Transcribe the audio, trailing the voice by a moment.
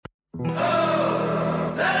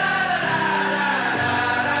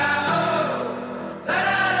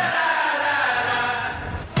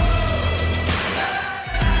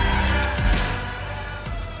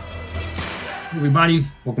Everybody,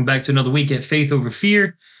 welcome back to another week at Faith Over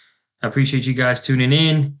Fear. I appreciate you guys tuning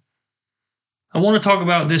in. I want to talk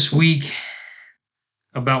about this week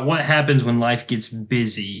about what happens when life gets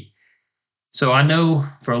busy. So I know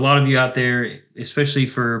for a lot of you out there, especially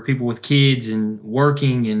for people with kids and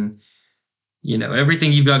working and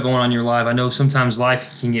everything you've got going on in your life, I know sometimes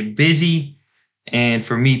life can get busy. And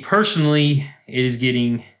for me personally, it is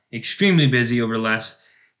getting extremely busy over the last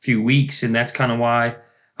few weeks, and that's kind of why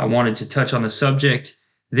I wanted to touch on the subject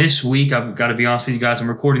this week. I've got to be honest with you guys, I'm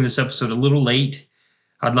recording this episode a little late.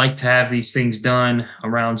 I'd like to have these things done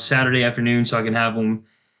around Saturday afternoon so I can have them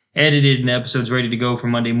edited and the episodes ready to go for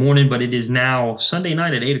Monday morning, but it is now Sunday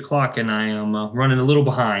night at 8 o'clock and I am running a little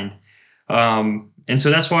behind. And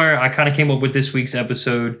so that's why I kind of came up with this week's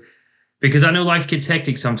episode, because I know life gets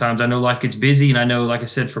hectic sometimes. I know life gets busy, and I know, like I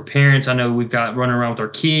said, for parents, I know we've got running around with our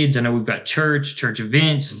kids. I know we've got church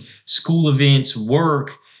events, school events,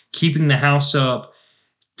 work, keeping the house up,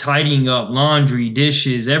 tidying up, laundry,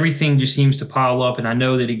 dishes, everything just seems to pile up, and I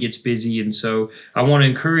know that it gets busy. And so I want to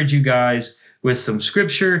encourage you guys with some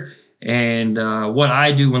scripture and what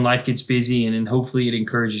I do when life gets busy, and then hopefully it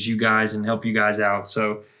encourages you guys and help you guys out.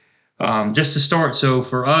 So just to start, so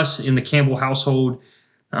for us in the Campbell household,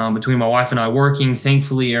 between my wife and I working,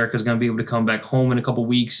 thankfully Erica's going to be able to come back home in a couple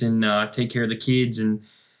weeks and take care of the kids. And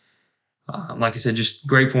like I said, just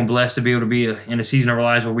grateful and blessed to be able to be in a season of our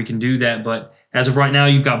lives where we can do that. But as of right now,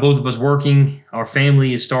 you've got both of us working. Our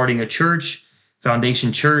family is starting a church,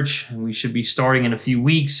 Foundation Church, and we should be starting in a few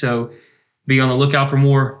weeks. So be on the lookout for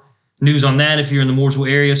more news on that if you're in the Mooresville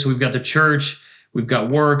area. So we've got the church, we've got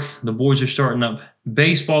work. The boys are starting up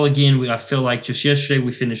baseball again. I feel like just yesterday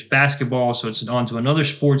we finished basketball, so it's on to another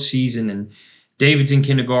sports season. And David's in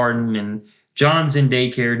kindergarten, and John's in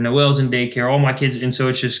daycare, Noel's in daycare, all my kids. And so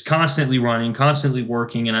it's just constantly running, constantly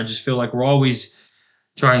working. And I just feel like we're always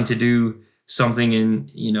trying to do something. And,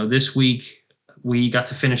 this week we got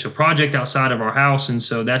to finish a project outside of our house. And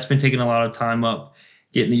so that's been taking a lot of time up,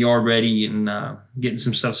 getting the yard ready and getting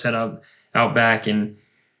some stuff set up out back. And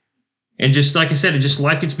just like I said,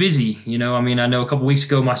 life gets busy. I know a couple weeks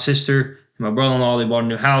ago, my sister and my brother-in-law, they bought a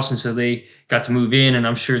new house, and so they got to move in, and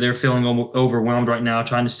I'm sure they're feeling overwhelmed right now,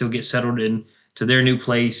 trying to still get settled into their new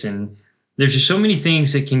place. And there's just so many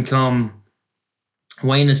things that can come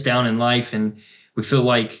weighing us down in life, and we feel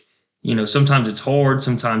like, sometimes it's hard,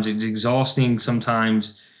 sometimes it's exhausting,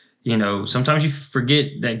 sometimes you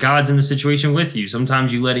forget that God's in the situation with you.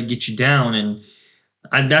 Sometimes you let it get you down,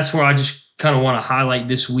 and that's where I just kind of want to highlight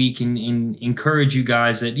this week and encourage you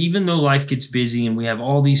guys that even though life gets busy and we have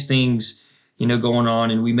all these things, going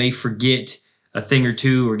on, and we may forget a thing or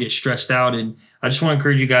two or get stressed out, and I just want to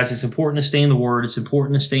encourage you guys, it's important to stay in the Word. It's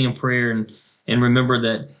important to stay in prayer and remember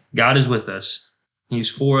that God is with us.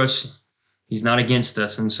 He's for us. He's not against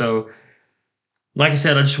us. And so, like I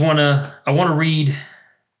said, I want to read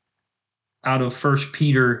out of 1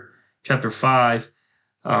 Peter chapter 5.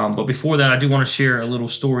 But before that, I do want to share a little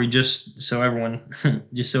story just so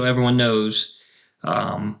everyone knows.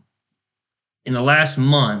 In the last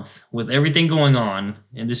month, with everything going on,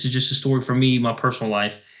 and this is just a story for me, my personal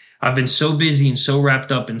life, I've been so busy and so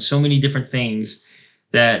wrapped up in so many different things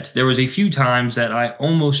that there was a few times that I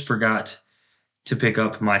almost forgot to pick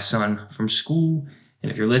up my son from school.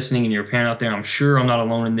 And if you're listening and you're a parent out there, I'm sure I'm not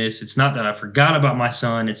alone in this. It's not that I forgot about my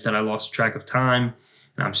son, it's that I lost track of time.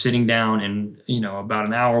 And I'm sitting down and, about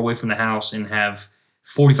an hour away from the house and have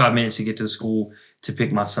 45 minutes to get to the school to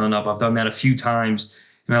pick my son up. I've done that a few times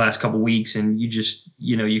in the last couple of weeks, and you just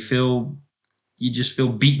feel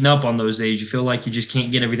beaten up on those days. You feel like you just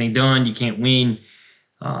can't get everything done. You can't win.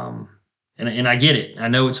 And I get it. I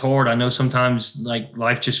know it's hard. I know sometimes like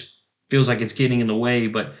life just feels like it's getting in the way,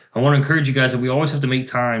 but I want to encourage you guys that we always have to make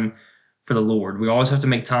time for the Lord. We always have to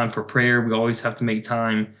make time for prayer. We always have to make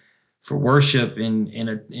time for worship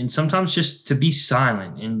and sometimes just to be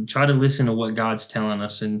silent and try to listen to what God's telling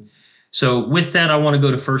us. And so with that, I want to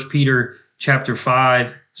go to 1 Peter chapter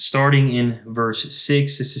 5, starting in verse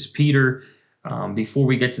 6. This is Peter. Before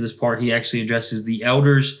we get to this part, he actually addresses the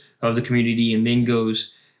elders of the community and then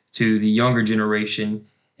goes to the younger generation.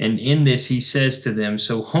 And in this, he says to them,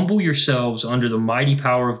 "So humble yourselves under the mighty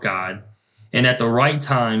power of God, and at the right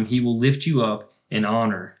time, he will lift you up in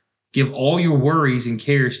honor. Give all your worries and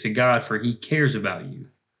cares to God, for he cares about you.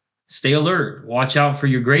 Stay alert. Watch out for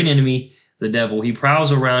your great enemy, the devil. He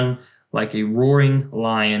prowls around like a roaring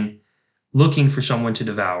lion, looking for someone to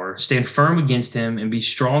devour. Stand firm against him and be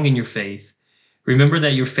strong in your faith. Remember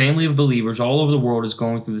that your family of believers all over the world is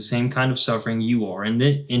going through the same kind of suffering you are. And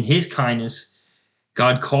that in his kindness,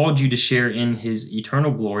 God called you to share in his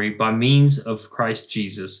eternal glory by means of Christ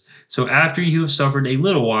Jesus. So after you have suffered a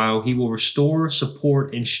little while, he will restore,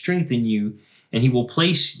 support, and strengthen you, and he will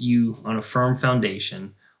place you on a firm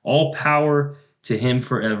foundation. All power to him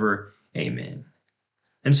forever. Amen.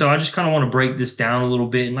 And so I just kind of want to break this down a little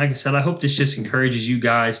bit. And like I said, I hope this just encourages you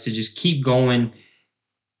guys to just keep going.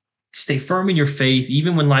 Stay firm in your faith,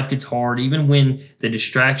 even when life gets hard, even when the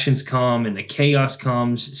distractions come and the chaos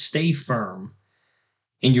comes. Stay firm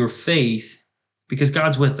in your faith because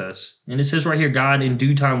God's with us. And it says right here, God in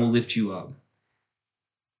due time will lift you up.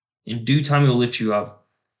 In due time, he will lift you up.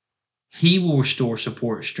 He will restore,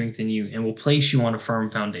 support, strengthen you, and will place you on a firm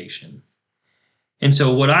foundation. And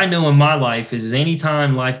so what I know in my life is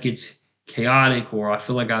anytime life gets chaotic or I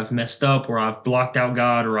feel like I've messed up or I've blocked out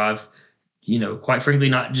God or I've, quite frankly,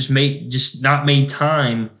 not made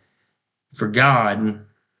time for God,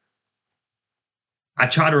 I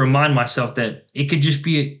try to remind myself that it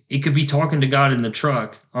could be talking to God in the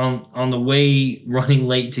truck on the way running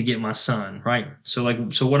late to get my son, right? So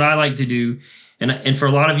what I like to do, and for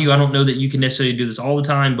a lot of you, I don't know that you can necessarily do this all the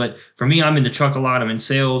time, but for me, I'm in the truck a lot. I'm in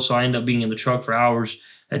sales, so I end up being in the truck for hours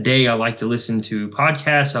a day. I like to listen to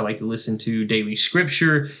podcasts. I like to listen to daily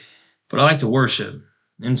scripture, but I like to worship.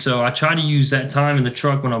 And so I try to use that time in the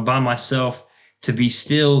truck when I'm by myself to be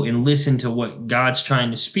still and listen to what God's trying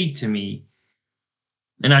to speak to me.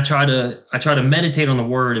 And I try to meditate on the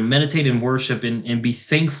word and meditate in worship and be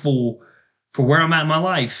thankful for where I'm at in my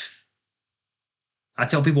life. I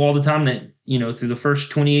tell people all the time that, through the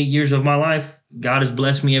first 28 years of my life, God has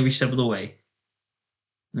blessed me every step of the way.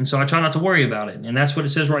 And so I try not to worry about it. And that's what it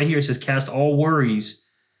says right here. It says, cast all worries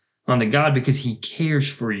on the God because he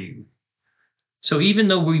cares for you. So even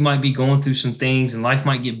though we might be going through some things and life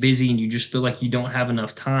might get busy and you just feel like you don't have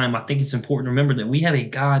enough time, I think it's important to remember that we have a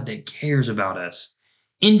God that cares about us.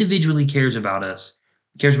 Individually cares about us,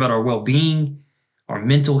 cares about our well-being, our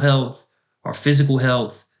mental health, our physical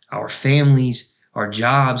health, our families, our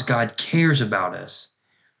jobs. God cares about us.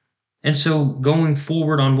 And so going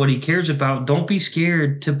forward on what he cares about, don't be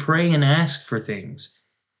scared to pray and ask for things.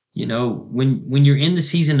 When you're in the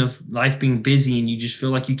season of life being busy and you just feel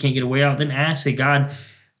like you can't get a way out, then ask, say, God,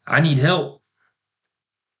 I need help.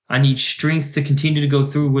 I need strength to continue to go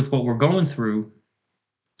through with what we're going through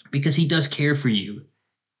because he does care for you.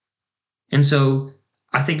 And so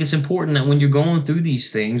I think it's important that when you're going through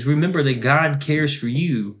these things, remember that God cares for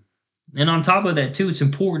you. And on top of that, too, it's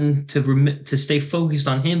important to stay focused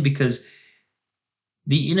on him because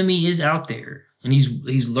the enemy is out there and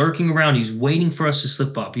he's lurking around. He's waiting for us to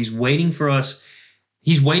slip up. He's waiting for us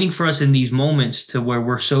in these moments to where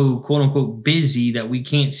we're so quote unquote busy that we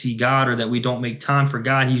can't see God or that we don't make time for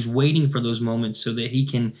God. He's waiting for those moments so that he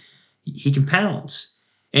can pounce.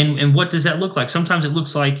 And what does that look like? Sometimes it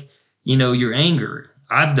looks like, your anger.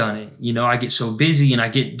 I've done it. I get so busy and I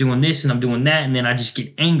get doing this and I'm doing that. And then I just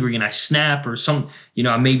get angry and I snap or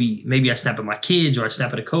maybe I snap at my kids or I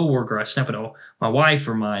snap at a coworker or I snap at my wife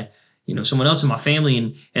or my, someone else in my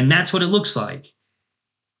family. And that's what it looks like.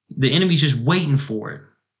 The enemy's just waiting for it.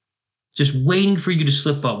 Just waiting for you to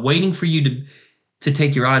slip up, waiting for you to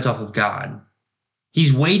take your eyes off of God.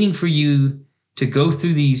 He's waiting for you to go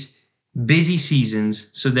through these busy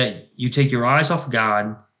seasons so that you take your eyes off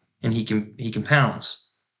God and he can pounce.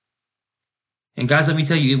 And guys, let me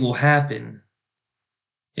tell you, it will happen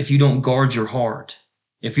if you don't guard your heart,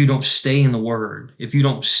 if you don't stay in the word, if you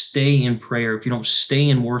don't stay in prayer, if you don't stay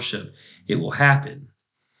in worship, it will happen.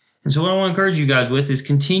 And so what I want to encourage you guys with is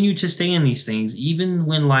continue to stay in these things, even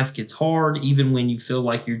when life gets hard, even when you feel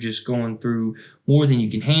like you're just going through more than you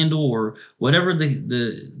can handle or whatever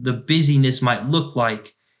the busyness might look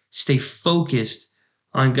like, stay focused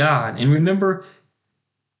on God. And remember,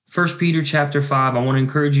 1 Peter chapter 5, I want to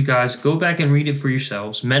encourage you guys, go back and read it for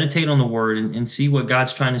yourselves, meditate on the word and see what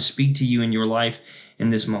God's trying to speak to you in your life in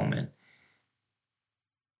this moment.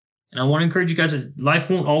 And I want to encourage you guys that life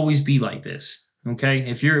won't always be like this. Okay,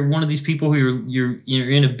 if you're one of these people who you're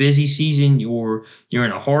in a busy season or you're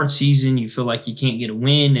in a hard season, you feel like you can't get a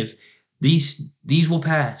win. If these will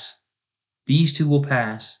pass, these two will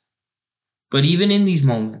pass. But even in these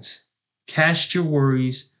moments, cast your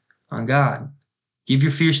worries on God. Give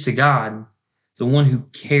your fears to God, the one who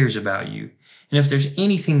cares about you. And if there's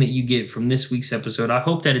anything that you get from this week's episode, I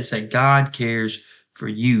hope that it's that God cares for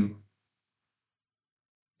you.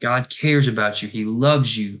 God cares about you. He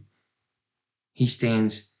loves you. He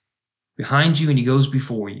stands behind you and he goes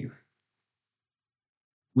before you.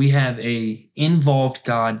 We have an involved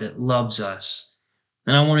God that loves us.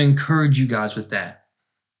 And I want to encourage you guys with that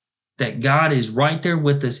that God is right there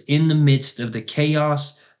with us in the midst of the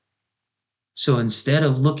chaos. So instead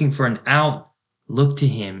of looking for an out, look to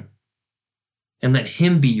Him and let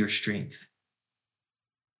Him be your strength.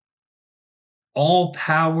 All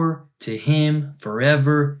power to Him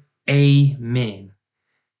forever. Amen.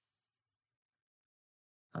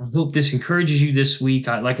 I hope this encourages you this week.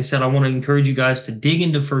 Like I said, I want to encourage you guys to dig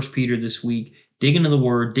into 1 Peter this week, dig into the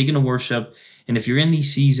Word, dig into worship. And if you're in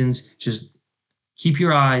these seasons, just keep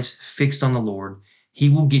your eyes fixed on the Lord. He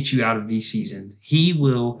will get you out of these seasons. He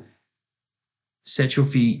will set your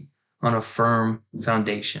feet on a firm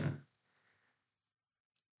foundation.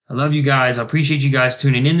 I love you guys. I appreciate you guys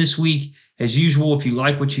tuning in this week. As usual, if you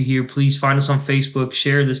like what you hear, please find us on Facebook.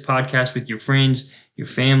 Share this podcast with your friends, your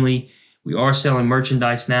family. We are selling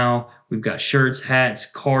merchandise now. We've got shirts, hats,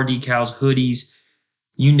 car decals, hoodies,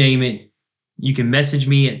 you name it. You can message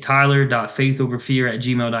me at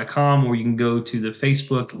tyler.faithoverfear@gmail.com, or you can go to the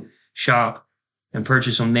Facebook shop and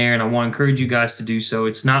purchase them there. And I want to encourage you guys to do so.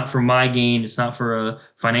 It's not for my gain. It's not for a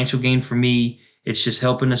financial gain for me. It's just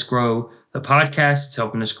helping us grow the podcast. It's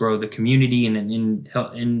helping us grow the community and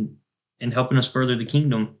helping us further the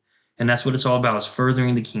kingdom. And that's what it's all about, is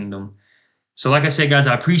furthering the kingdom. So like I said, guys,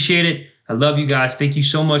 I appreciate it. I love you guys. Thank you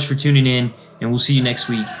so much for tuning in, and we'll see you next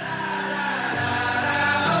week.